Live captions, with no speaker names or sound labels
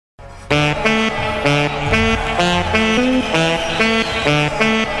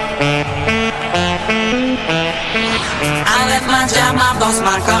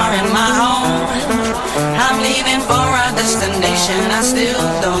destination I still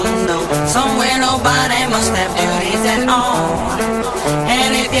don't know. Somewhere nobody must have duties at all.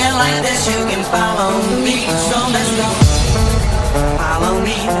 And if you like this, you can follow me. So let's go. Follow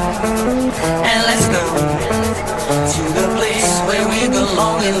me. And let's go to the place where we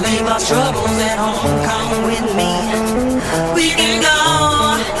belong and leave our troubles at home. Come with me. We can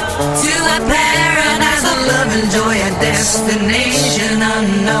go to a paradise of love and joy, a destination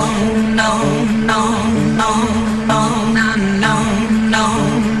unknown. No, no, no, no, no, no, no,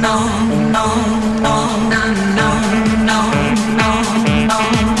 no, no, no, no, no, no,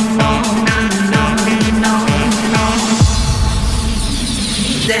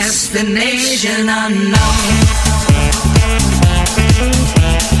 destination unknown.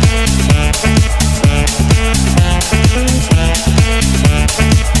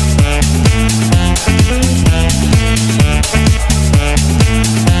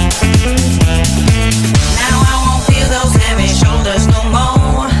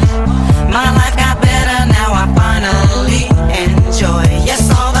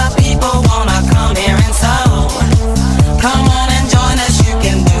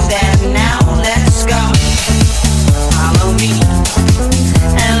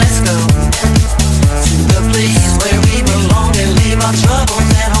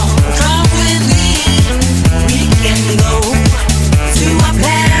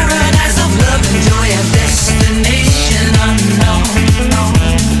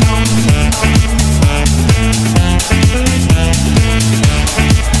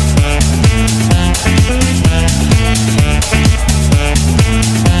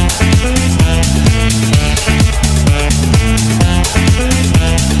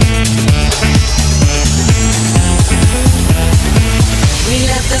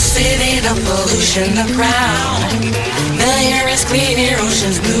 The crowd, the air is clear,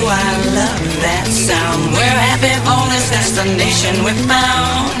 ocean's blue, I love that sound. We're happy for this destination we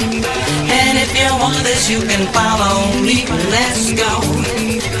found. And if you want this, you can follow me. Let's go,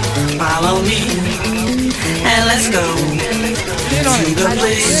 follow me, and let's go to the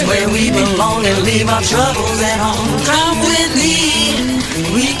place where we belong and leave our troubles at home. Come with me,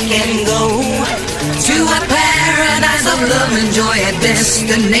 we can go to a paradise of love and joy, a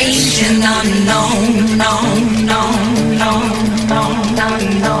destination unknown. No, no, no, no, no,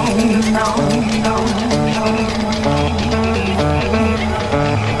 no, no, no.